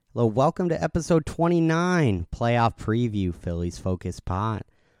Hello, welcome to episode 29, Playoff Preview, Phillies Focus Pod.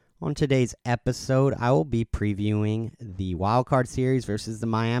 On today's episode, I will be previewing the Wild Card Series versus the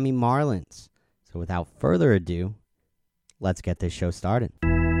Miami Marlins. So without further ado, let's get this show started.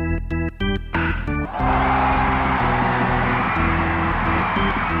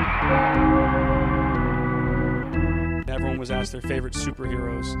 Everyone was asked their favorite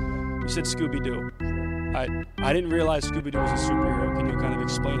superheroes. You said Scooby-Doo. I didn't realize Scooby-Doo was a superhero. Can you kind of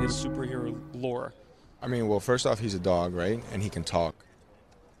explain his superhero lore? Well, first off, he's a dog, right? And he can talk.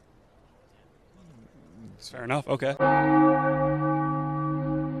 Fair enough. Okay.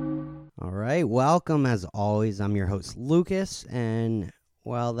 All right, welcome as always. I'm your host Lucas, and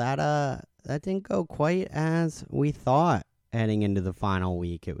well, that didn't go quite as we thought heading into the final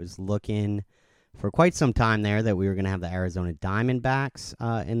week. It was looking for quite some time there that we were going to have the Arizona Diamondbacks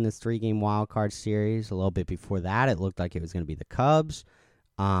in this three-game wild card series. A little bit before that, it looked like it was going to be the Cubs.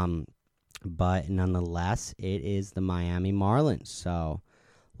 But nonetheless, it is the Miami Marlins. So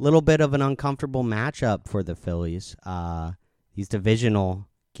a little bit of an uncomfortable matchup for the Phillies. These divisional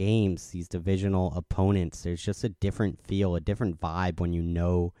games, these divisional opponents, there's just a different feel, a different vibe when you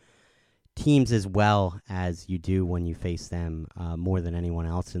know teams as well as you do when you face them more than anyone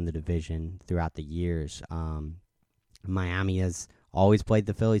else in the division throughout the years. Miami has always played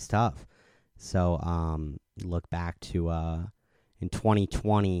the Phillies tough. So look back to in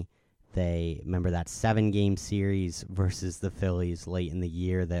 2020, they remember that 7-game series versus the Phillies late in the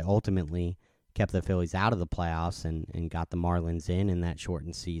year that ultimately kept the Phillies out of the playoffs and got the Marlins in that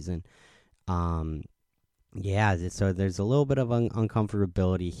shortened season. Yeah, so there's a little bit of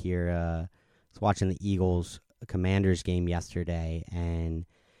uncomfortability here. I was watching the Eagles-Commanders game yesterday, and,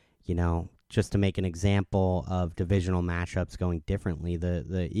 just to make an example of divisional matchups going differently,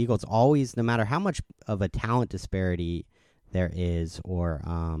 the Eagles always, no matter how much of a talent disparity there is or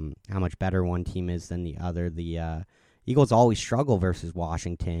how much better one team is than the other, the Eagles always struggle versus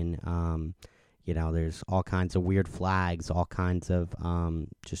Washington. There's all kinds of weird flags, all kinds of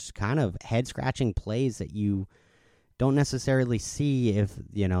just kind of head-scratching plays that you don't necessarily see if,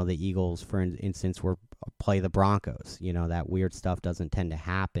 the Eagles, for instance, play the Broncos. That weird stuff doesn't tend to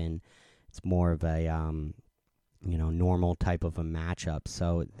happen. It's more of a, normal type of a matchup.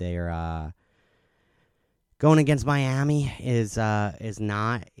 So they're going against Miami is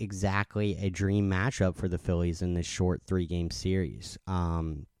not exactly a dream matchup for the Phillies in this short 3-game series.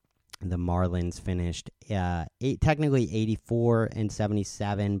 The Marlins finished technically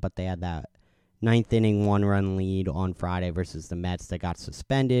 84-77, but they had that 9th inning 1-run lead on Friday versus the Mets that got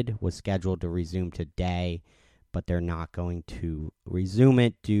suspended, was scheduled to resume today, but they're not going to resume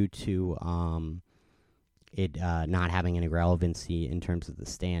it due to it not having any relevancy in terms of the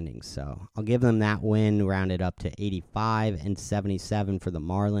standings. So I'll give them that win, rounded up to 85-77 for the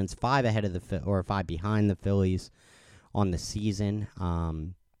Marlins, 5 behind the Phillies on the season.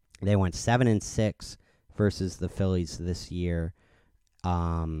 They went 7-6 versus the Phillies this year,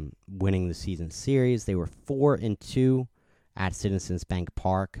 winning the season series. They were 4-2 at Citizens Bank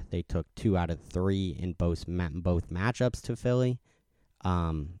Park. They took 2 out of 3 in both matchups to Philly,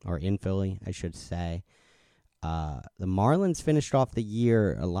 or in Philly, I should say. The Marlins finished off the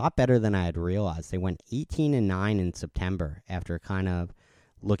year a lot better than I had realized. They went 18-9 in September after kind of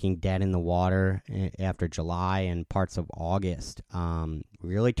looking dead in the water after July and parts of August.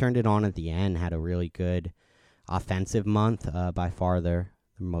 Really turned it on at the end, had a really good offensive month, by far their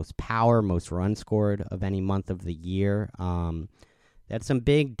most power, most runs scored of any month of the year. They had some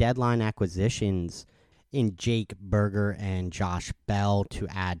big deadline acquisitions in Jake Berger and Josh Bell to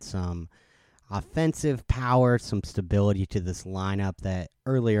add some offensive power, some stability to this lineup that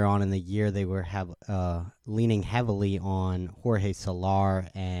earlier on in the year they were leaning heavily on Jorge Soler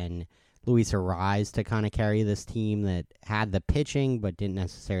and Luis Ariz to kind of carry this team that had the pitching but didn't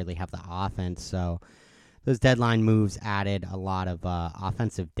necessarily have the offense. So those deadline moves added a lot of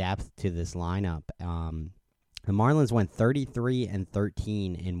offensive depth to this lineup. The Marlins went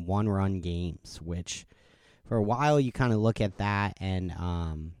 33-13 in 1-run games, which for a while you kind of look at that and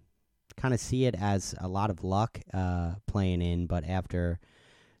kind of see it as a lot of luck playing in, but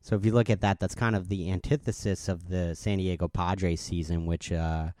so if you look at that, that's kind of the antithesis of the San Diego Padres season, which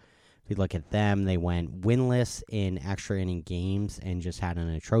if you look at them, they went winless in extra inning games and just had an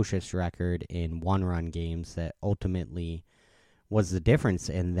atrocious record in 1-run games that ultimately was the difference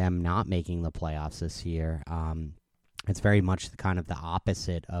in them not making the playoffs this year. It's very much kind of the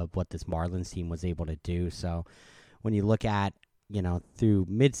opposite of what this Marlins team was able to do. So when you look at through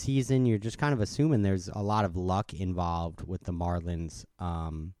midseason, you're just kind of assuming there's a lot of luck involved with the Marlins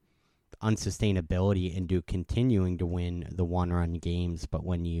unsustainability into continuing to win the one-run games. But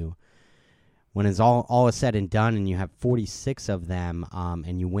when it's all is said and done, and you have 46 of them,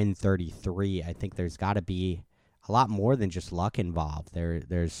 and you win 33, I think there's got to be a lot more than just luck involved.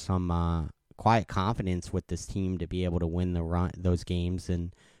 There's some quiet confidence with this team to be able to win those games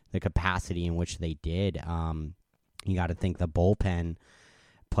and the capacity in which they did. You got to think the bullpen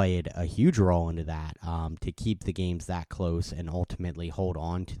played a huge role into that, to keep the games that close and ultimately hold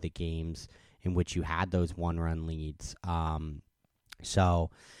on to the games in which you had those one-run leads. So,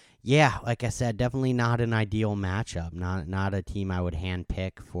 yeah, like I said, definitely not an ideal matchup. Not a team I would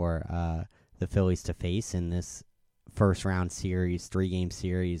handpick for the Phillies to face in this first-round series, 3-game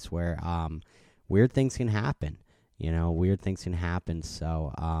series, where weird things can happen. Weird things can happen.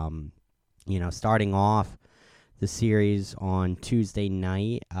 So, starting off the series on Tuesday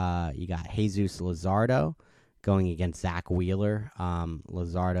night, you got Jesus Luzardo going against Zach Wheeler.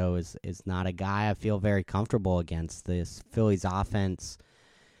 Luzardo is not a guy I feel very comfortable against. This Phillies offense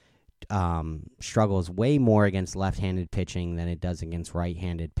struggles way more against left-handed pitching than it does against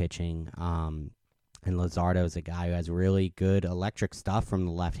right-handed pitching. And Luzardo is a guy who has really good electric stuff from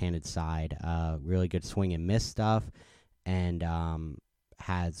the left-handed side, really good swing and miss stuff, and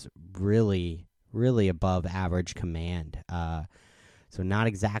has really above average command. So not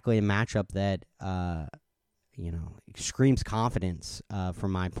exactly a matchup that screams confidence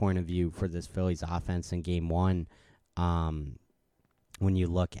from my point of view for this Phillies offense in Game 1. When you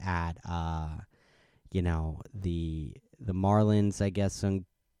look at the Marlins, I guess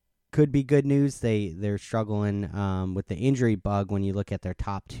could be good news. They're struggling with the injury bug when you look at their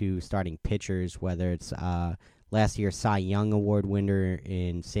top 2 starting pitchers, whether it's last year's Cy Young Award winner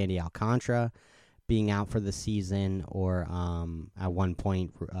in Sandy Alcantara being out for the season, or at one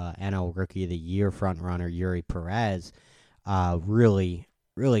point NL Rookie of the Year frontrunner Yuri Perez. Really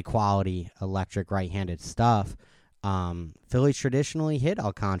quality electric right-handed stuff. Phillies traditionally hit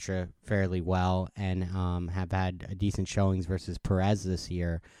Alcantara fairly well and have had decent showings versus Perez this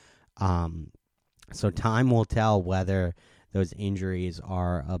year. So time will tell whether those injuries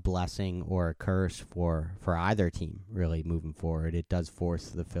are a blessing or a curse for either team, really, moving forward. It does force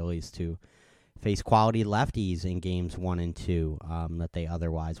the Phillies to face quality lefties in games 1 and 2 that they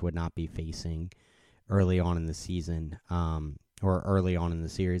otherwise would not be facing early on in the season, or early on in the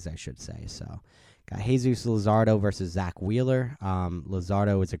series, I should say. So, got Jesus Luzardo versus Zach Wheeler.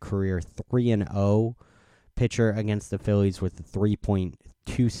 Luzardo is a career 3-0 pitcher against the Phillies with a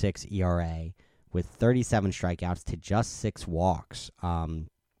 3.26 ERA, with 37 strikeouts to just 6 walks.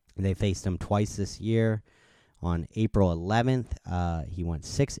 They faced him twice this year. On April 11th, he went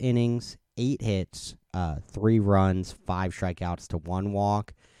 6 innings, 8 hits, 3 runs, 5 strikeouts to 1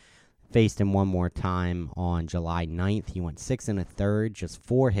 walk. Faced him one more time on July 9th. He went 6 1/3, just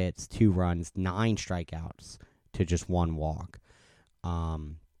 4 hits, 2 runs, 9 strikeouts to just 1 walk.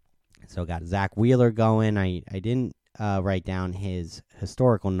 So got Zach Wheeler going. I didn't write down his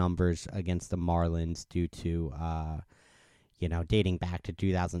historical numbers against the Marlins due to dating back to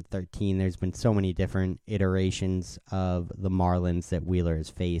 2013. There's been so many different iterations of the Marlins that Wheeler has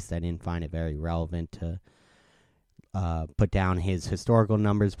faced. I didn't find it very relevant to put down his historical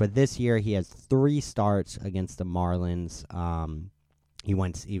numbers. But this year he has 3 starts against the Marlins.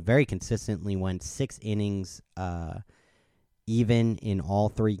 He very consistently went 6 innings even in all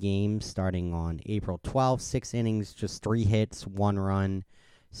 3 games, starting on April 12th. 6 innings, just 3 hits, 1 run,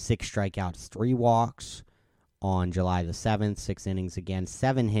 6 strikeouts, 3 walks. On July the 7th, 6 innings again,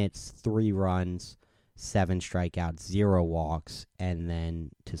 7 hits, 3 runs, 7 strikeouts, 0 walks. And then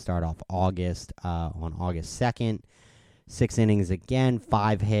to start off August, on August 2nd, 6 innings again,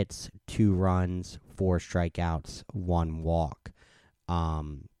 5 hits, 2 runs, 4 strikeouts, 1 walk.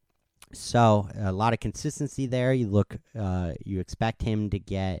 So a lot of consistency there. You expect him to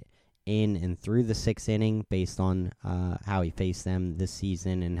get in and through the 6th inning based on how he faced them this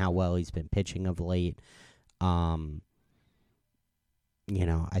season and how well he's been pitching of late. I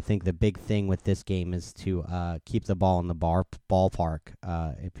think the big thing with this game is to keep the ball in the ballpark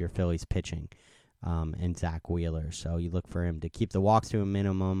if you're Phillies pitching, and Zach Wheeler. So you look for him to keep the walks to a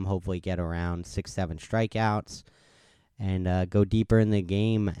minimum, hopefully get around 6-7 strikeouts, and go deeper in the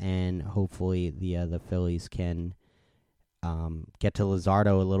game, and hopefully the Phillies can get to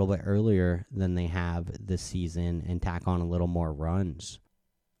Luzardo a little bit earlier than they have this season and tack on a little more runs.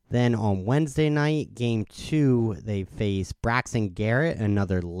 Then on Wednesday night, Game 2, they face Braxton Garrett,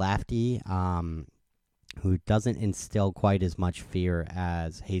 another lefty who doesn't instill quite as much fear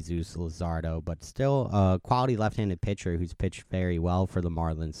as Jesus Luzardo, but still a quality left-handed pitcher who's pitched very well for the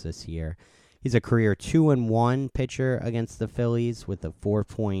Marlins this year. He's a career 2-1 pitcher against the Phillies with a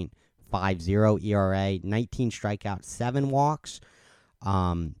 .50 ERA, 19 strikeouts, 7 walks.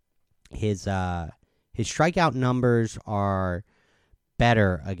 His strikeout numbers are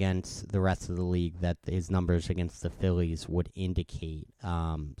better against the rest of the league that his numbers against the Phillies would indicate.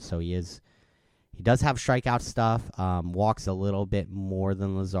 So he does have strikeout stuff. Walks a little bit more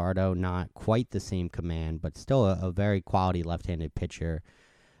than Luzardo, not quite the same command, but still a very quality left-handed pitcher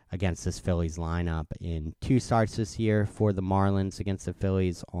against this Phillies lineup. In 2 starts this year for the Marlins against the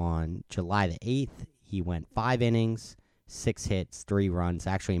Phillies on July the 8th, he went 5 innings, 6 hits, 3 runs.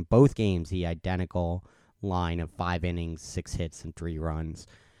 Actually, in both games, he identical line of 5 innings, 6 hits, and 3 runs.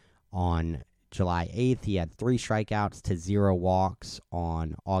 On July 8th, he had 3 strikeouts to 0 walks.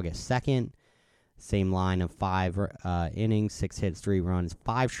 On August 2nd, same line of 5 innings, 6 hits, 3 runs,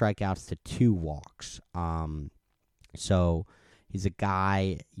 5 strikeouts to 2 walks. So he's a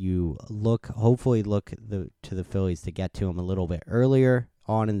guy you hopefully look to the Phillies to get to him a little bit earlier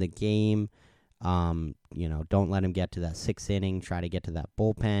on in the game. Don't let him get to that 6th inning. Try to get to that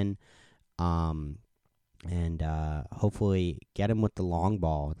bullpen. And hopefully get him with the long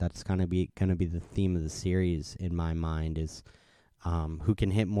ball. That's gonna be the theme of the series in my mind. Is who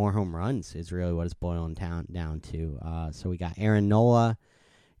can hit more home runs is really what it's boiling down to. So we got Aaron Nola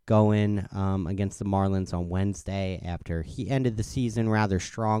going against the Marlins on Wednesday after he ended the season rather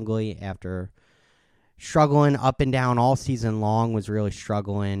strongly after struggling up and down all season long, was really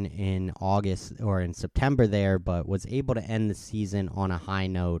struggling in August or in September there, but was able to end the season on a high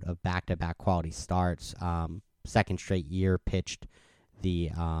note of back-to-back quality starts. Second straight year pitched the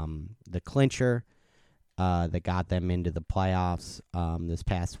clincher that got them into the playoffs this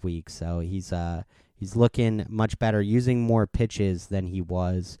past week. So he's looking much better, using more pitches than he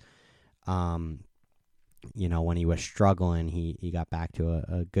was when he was struggling. He got back to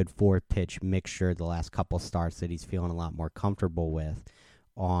a good 4-pitch mixture the last couple starts that he's feeling a lot more comfortable with.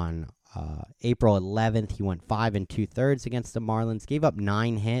 On April 11th, he went 5 2/3 against the Marlins, gave up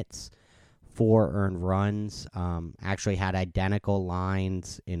 9 hits, 4 earned runs. Actually had identical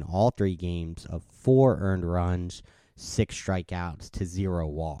lines in all 3 games of 4 earned runs, 6 strikeouts to 0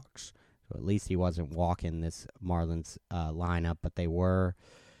 walks. So at least he wasn't walking this Marlins lineup, but they were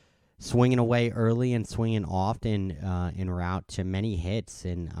swinging away early and swinging often en route to many hits.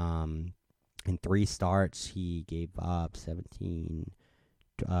 In 3 starts, he gave up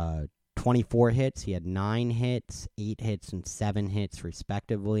 24 hits. He had 9 hits, 8 hits, and 7 hits,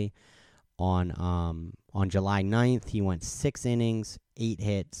 respectively. On July 9th, he went 6 innings, 8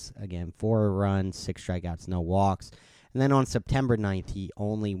 hits, again, 4 runs, 6 strikeouts, no walks. And then on September 9th, he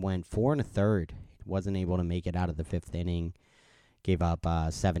only went 4 1/3. He wasn't able to make it out of the 5th inning. Gave up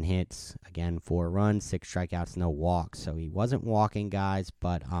 7 hits, again, 4 runs, 6 strikeouts, no walks. So he wasn't walking guys,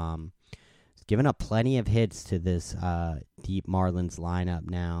 but he's given up plenty of hits to this deep Marlins lineup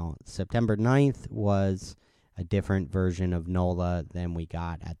now. September 9th was a different version of Nola than we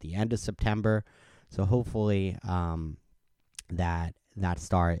got at the end of September. So hopefully that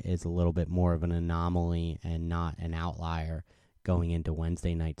start is a little bit more of an anomaly and not an outlier going into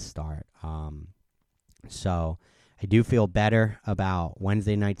Wednesday night's start. So I do feel better about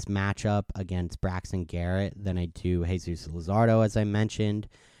Wednesday night's matchup against Braxton Garrett than I do Jesus Luzardo, as I mentioned.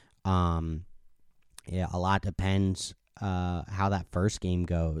 A lot depends how that first game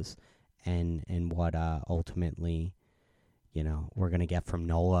goes and what ultimately, we're going to get from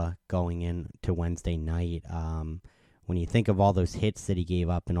Nola going into Wednesday night. When you think of all those hits that he gave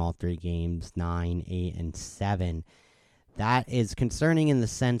up in all 3 games, 9, 8, and 7, that is concerning in the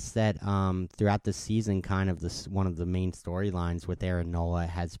sense that throughout the season, kind of one of the main storylines with Aaron Nola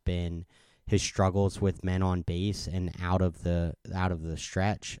has been his struggles with men on base and out of the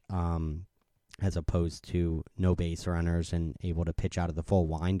stretch, as opposed to no base runners and able to pitch out of the full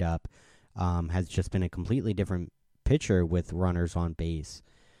windup. Has just been a completely different pitcher with runners on base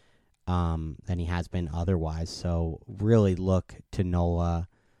than he has been otherwise. So really look to Nola.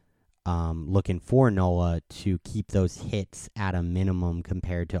 Looking for Nola to keep those hits at a minimum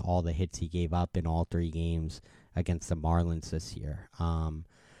compared to all the hits he gave up in all 3 games against the Marlins this year.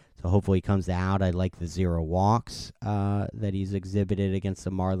 So hopefully he comes out. I like the 0 walks that he's exhibited against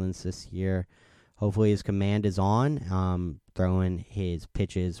the Marlins this year. Hopefully his command is on, throwing his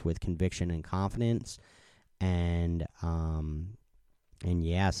pitches with conviction and confidence. And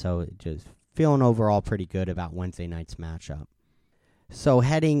so just feeling overall pretty good about Wednesday night's matchup. So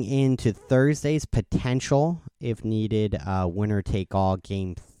heading into Thursday's potential, if needed, winner-take-all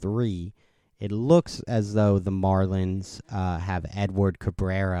Game 3, it looks as though the Marlins have Edward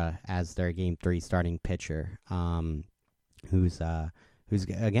Cabrera as their Game 3 starting pitcher, who's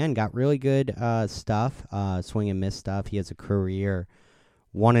again got really good stuff, swing and miss stuff. He has a career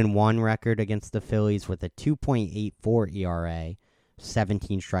 1-1 record against the Phillies with a 2.84 ERA,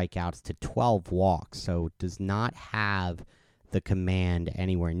 17 strikeouts to 12 walks. So does not have the command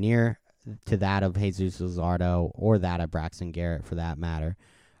anywhere near to that of Jesus Luzardo or that of Braxton Garrett for that matter.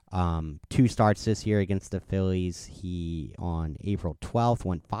 2 starts this year against the Phillies. He, on April 12th,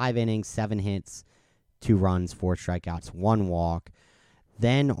 went 5 innings, 7 hits, 2 runs, 4 strikeouts, 1 walk.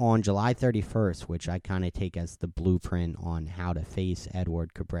 Then on July 31st, which I kind of take as the blueprint on how to face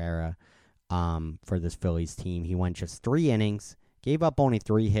Edward Cabrera for this Phillies team, he went just 3 innings, gave up only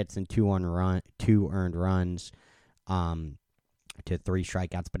 3 hits and 2 earned runs to 3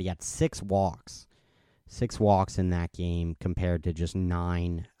 strikeouts, but he had 6 walks. 6 walks in that game compared to just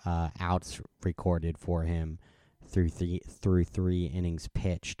 9 outs recorded for him through 3 innings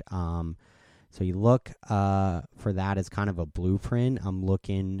pitched. So you look for that as kind of a blueprint. I'm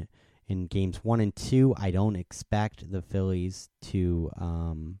looking in games 1 and 2. I don't expect the Phillies to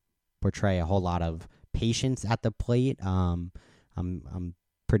portray a whole lot of patience at the plate. I'm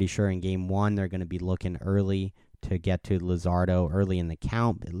pretty sure in game 1 they're going to be looking early to get to Luzardo early in the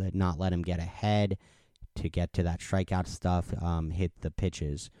count, not let him get ahead to get to that strikeout stuff, hit the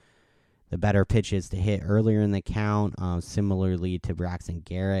pitches. The better pitches to hit earlier in the count, similarly to Braxton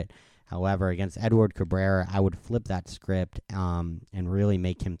Garrett. However, against Edward Cabrera, I would flip that script and really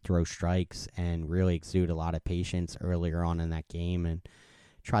make him throw strikes and really exude a lot of patience earlier on in that game and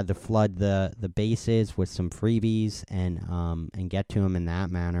try to flood the bases with some freebies and get to him in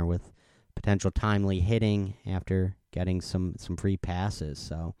that manner with potential timely hitting after getting some free passes.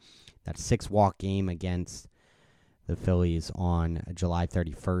 So that 6-walk game against the Phillies on July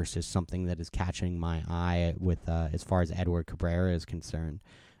 31st is something that is catching my eye with as far as Edward Cabrera is concerned.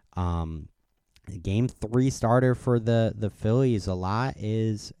 Game 3 starter for the Phillies, a lot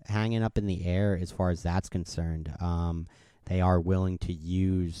is hanging up in the air as far as that's concerned. They are willing to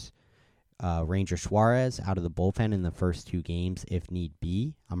use Ranger Suarez out of the bullpen in the first 2 games if need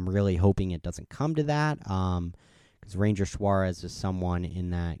be. I'm really hoping it doesn't come to that because Ranger Suarez is someone in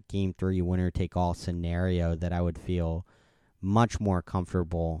that Game 3 winner-take-all scenario that I would feel much more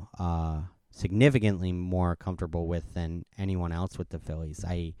comfortable, significantly more comfortable with than anyone else with the Phillies.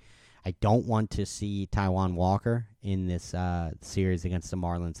 I don't want to see Taijuan Walker in this series against the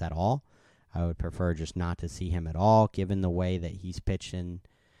Marlins at all. I would prefer just not to see him at all, given the way that he's pitched in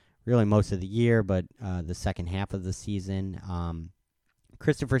really most of the year, but the second half of the season.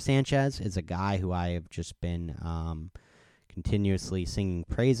 Christopher Sanchez is a guy who I have just been continuously singing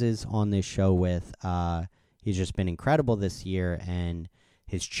praises on this show with. He's just been incredible this year, and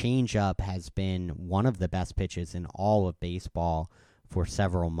his changeup has been one of the best pitches in all of baseball for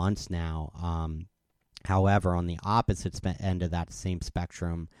several months now. However, on the opposite end of that same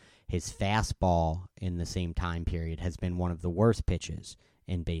spectrum, his fastball in the same time period has been one of the worst pitches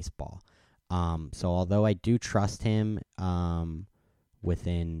in baseball. So although I do trust him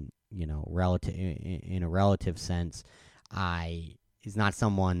within, relative in a relative sense, he's not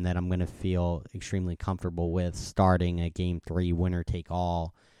someone that I'm going to feel extremely comfortable with starting a Game 3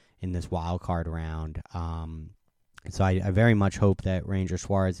 winner-take-all in this wild card round. So I very much hope that Ranger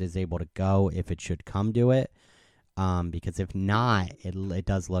Suarez is able to go if it should come to it, because if not, it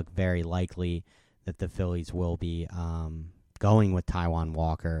does look very likely that the Phillies will be going with Taijuan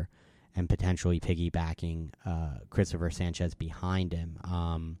Walker and potentially piggybacking Christopher Sanchez behind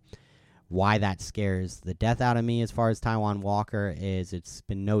him. Why that scares the death out of me as far as Taijuan Walker is it's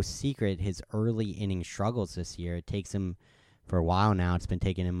been no secret his early inning struggles this year. It takes him, for a while now, it's been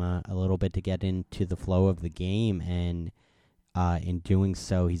taking him a little bit to get into the flow of the game, and in doing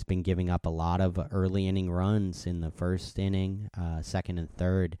so, he's been giving up a lot of early inning runs in the first inning, second and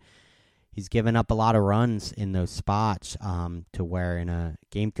third. He's given up a lot of runs in those spots to where in a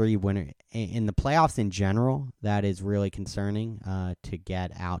Game 3 winner, in the playoffs in general, that is really concerning to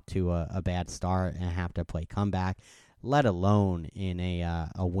get out to a bad start and have to play comeback, let alone in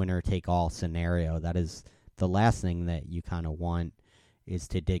a winner-take-all scenario. That is the last thing that you kind of want, is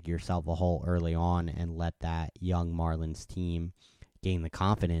to dig yourself a hole early on and let that young Marlins team gain the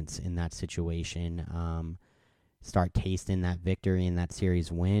confidence in that situation, start tasting that victory and that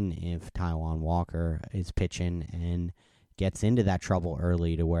series win if Taijuan Walker is pitching and gets into that trouble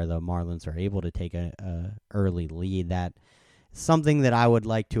early to where the Marlins are able to take a early lead. That is something that I would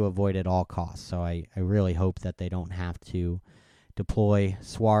like to avoid at all costs. So I really hope that they don't have to deploy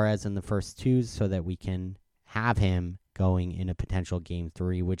Suarez in the first 2 so that we can have him going in a potential Game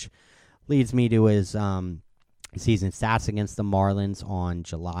 3, which leads me to his season stats against the Marlins on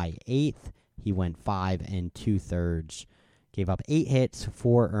July 8th. He went 5 2/3, gave up 8 hits,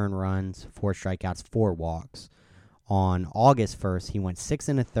 4 earned runs, 4 strikeouts, 4 walks. on August 1st, he went 6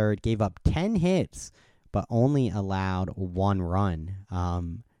 1/3, gave up 10 hits, but only allowed 1 run.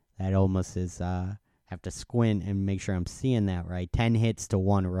 That almost is, have to squint and make sure I'm seeing that right. 10 hits to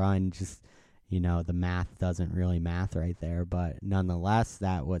 1 run, just, the math doesn't really math right there. But nonetheless,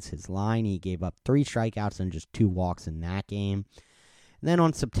 that was his line. He gave up 3 strikeouts and just 2 walks in that game. And then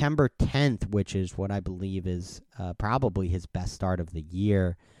on September 10th, which is what I believe is probably his best start of the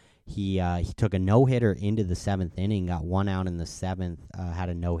year, he took a no-hitter into the 7th inning, got 1 out in the 7th, had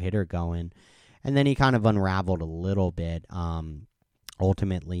a no-hitter going. And then he kind of unraveled a little bit.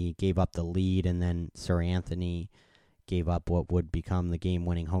 Ultimately gave up the lead, and then Sir Anthony gave up what would become the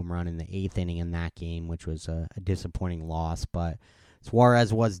game-winning home run in the 8th inning in that game, which was a disappointing loss. But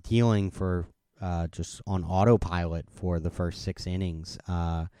Suarez was dealing for just on autopilot for the first 6 innings.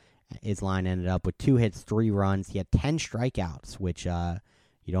 His line ended up with 2 hits, 3 runs. He had 10 strikeouts, which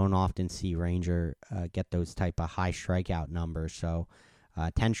you don't often see Ranger get those type of high strikeout numbers. So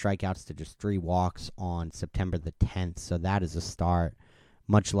 10 strikeouts to just 3 walks on September the 10th. So that is a start,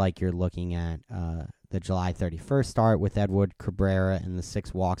 much like you're looking at the July 31st start with Edward Cabrera and the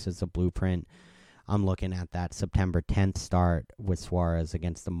 6 walks as a blueprint. I'm looking at that September 10th start with Suarez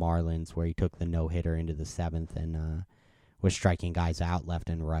against the Marlins, where he took the no-hitter into the 7th and was striking guys out left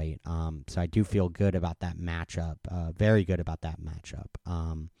and right. So I do feel good about that matchup, very good about that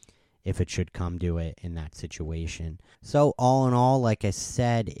matchup, if it should come to it in that situation. So all in all, like I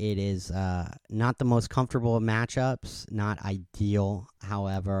said, it is not the most comfortable of matchups, not ideal.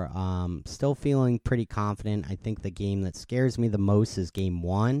 However, still feeling pretty confident. I think the game that scares me the most is Game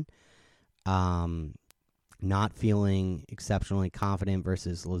 1. Not feeling exceptionally confident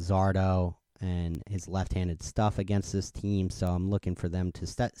versus Luzardo and his left-handed stuff against this team, so I'm looking for them to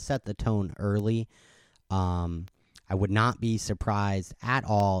set the tone early. I would not be surprised at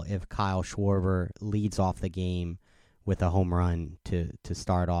all if Kyle Schwarber leads off the game with a home run to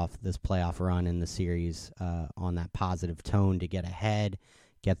start off this playoff run in the series on that positive tone to get ahead,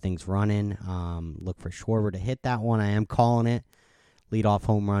 get things running. Look for Schwarber to hit that one. I am calling it. Leadoff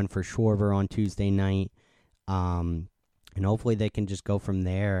home run for Schwarber on Tuesday night. And hopefully they can just go from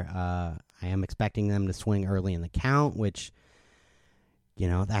there. I am expecting them to swing early in the count, which,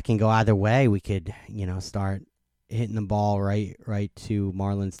 that can go either way. We could, start hitting the ball right to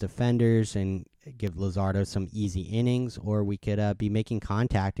Marlins defenders and give Luzardo some easy innings, or we could be making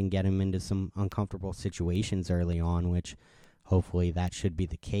contact and get him into some uncomfortable situations early on, which hopefully that should be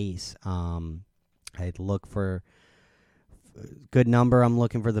the case. I'd look for good number. I'm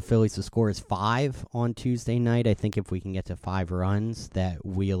looking for the Phillies to score is 5 on Tuesday night. I think if we can get to 5 runs, that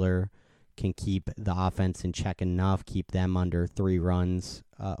Wheeler can keep the offense in check enough, keep them under 3 runs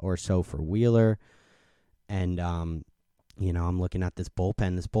or so for Wheeler. And, I'm looking at this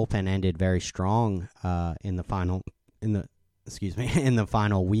bullpen. This bullpen ended very strong in the final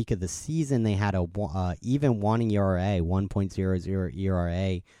week of the season. They had a even 1 ERA, 1.00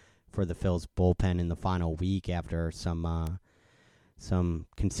 ERA for the Phil's bullpen in the final week after some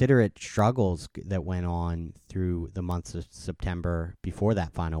considerate struggles that went on through the months of September before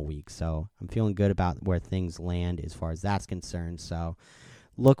that final week. So I'm feeling good about where things land as far as that's concerned. So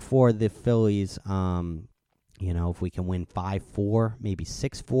look for the Phillies, if we can win 5-4, maybe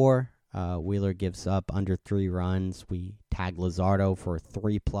 6-4. Wheeler gives up under 3 runs. We tag Luzardo for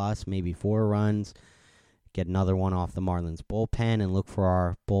 3+, maybe 4 runs. Get another one off the Marlins bullpen and look for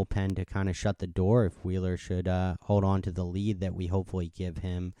our bullpen to kind of shut the door if Wheeler should hold on to the lead that we hopefully give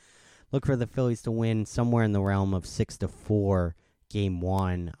him. Look for the Phillies to win somewhere in the realm of 6-4 Game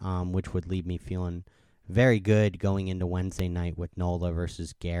 1, which would leave me feeling very good going into Wednesday night with Nola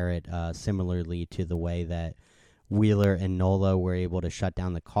versus Garrett, similarly to the way that Wheeler and Nola were able to shut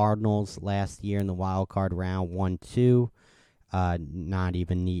down the Cardinals last year in the wild card round 1-2. Not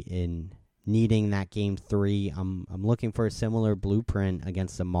even needing that Game 3. I'm looking for a similar blueprint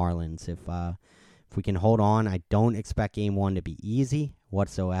against the Marlins. If we can hold on, I don't expect Game 1 to be easy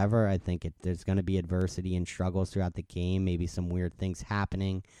whatsoever. I think there's going to be adversity and struggles throughout the game, maybe some weird things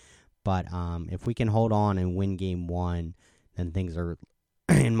happening. But if we can hold on and win Game 1, then things are,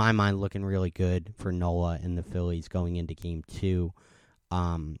 in my mind, looking really good for Nola and the Phillies going into Game 2.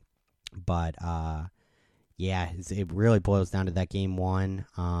 Yeah, it really boils down to that Game 1.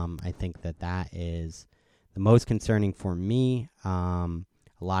 I think that is the most concerning for me. A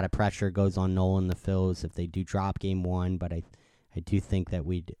lot of pressure goes on Nola and the Phils if they do drop Game 1, but I do think that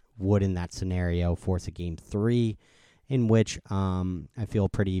we would, in that scenario, force a Game 3, in which I feel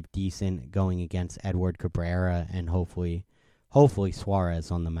pretty decent going against Edward Cabrera and hopefully Suarez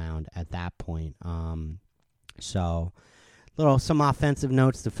on the mound at that point. So Some offensive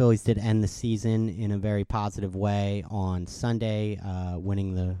notes. The Phillies did end the season in a very positive way on Sunday,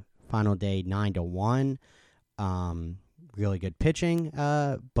 winning the final day 9-1. Really good pitching,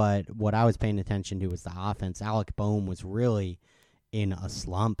 but what I was paying attention to was the offense. Alec Boehm was really in a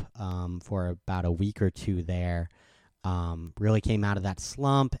slump for about a week or two there. Really came out of that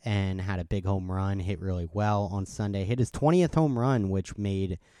slump and had a big home run, hit really well on Sunday. Hit his 20th home run, which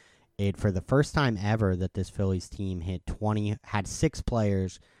made it for the first time ever that this Phillies team had 6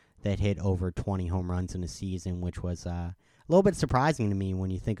 players that hit over 20 home runs in a season, which was a little bit surprising to me when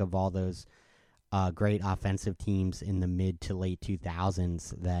you think of all those great offensive teams in the mid to late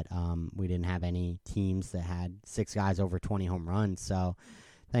 2000s that we didn't have any teams that had 6 guys over 20 home runs. So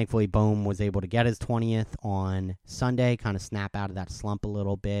thankfully, Boehm was able to get his 20th on Sunday, kind of snap out of that slump a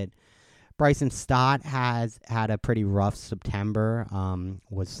little bit. Bryson Stott has had a pretty rough September,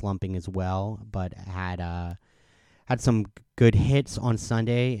 was slumping as well, but had some good hits on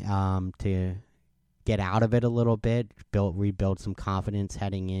Sunday to get out of it a little bit, rebuild some confidence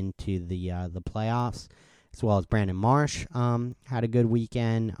heading into the playoffs, as well as Brandon Marsh had a good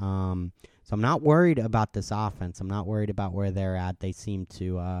weekend. So I'm not worried about this offense. I'm not worried about where they're at. They seem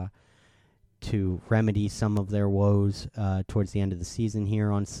to remedy some of their woes towards the end of the season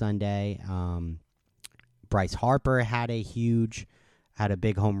here on Sunday. Bryce Harper had a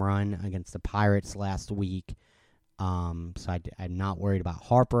big home run against the Pirates last week. So I'm not worried about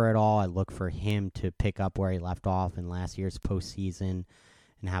Harper at all. I look for him to pick up where he left off in last year's postseason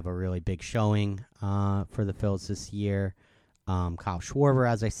and have a really big showing for the Phils this year. Kyle Schwarber,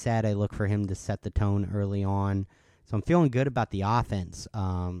 as I said, I look for him to set the tone early on. So I'm feeling good about the offense.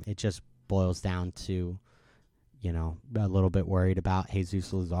 It just boils down to, a little bit worried about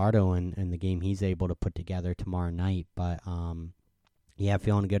Jesus Luzardo and the game he's able to put together tomorrow night. But,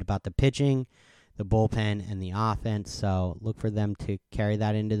 feeling good about the pitching, the bullpen, and the offense. So look for them to carry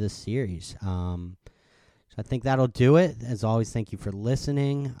that into the series. So I think that'll do it. As always, thank you for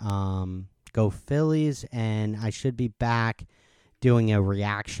listening. Go Phillies, and I should be back doing a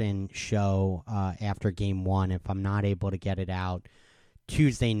reaction show after Game 1. If I'm not able to get it out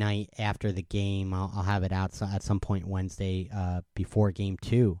Tuesday night after the game, I'll have it out at some point Wednesday before Game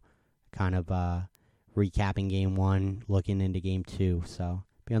 2, kind of recapping Game 1, looking into Game 2. So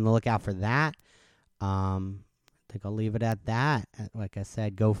be on the lookout for that. I think I'll leave it at that. Like I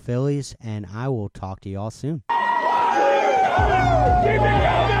said, go Phillies, and I will talk to you all soon.